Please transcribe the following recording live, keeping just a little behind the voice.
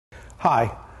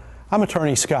Hi, I'm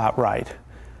attorney Scott Wright.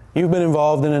 You've been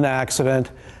involved in an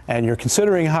accident and you're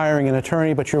considering hiring an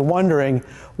attorney, but you're wondering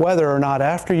whether or not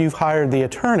after you've hired the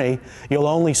attorney, you'll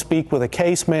only speak with a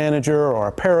case manager or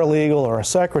a paralegal or a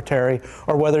secretary,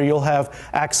 or whether you'll have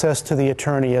access to the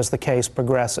attorney as the case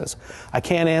progresses. I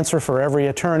can't answer for every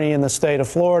attorney in the state of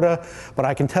Florida, but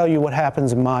I can tell you what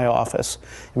happens in my office.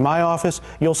 In my office,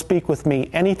 you'll speak with me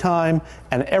anytime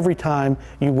and every time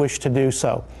you wish to do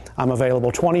so. I'm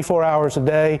available 24 hours a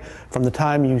day from the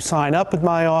time you sign up at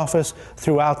my office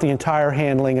throughout the entire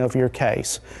handling of your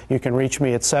case. You can reach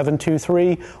me at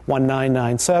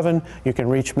 723-1997. You can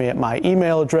reach me at my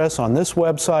email address on this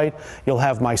website. You'll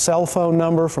have my cell phone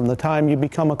number from the time you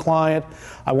become a client.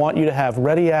 I want you to have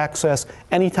ready access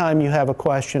anytime you have a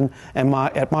question, and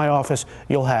at my office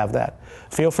you'll have that.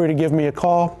 Feel free to give me a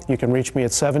call. You can reach me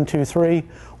at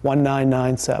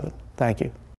 723-1997. Thank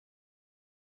you.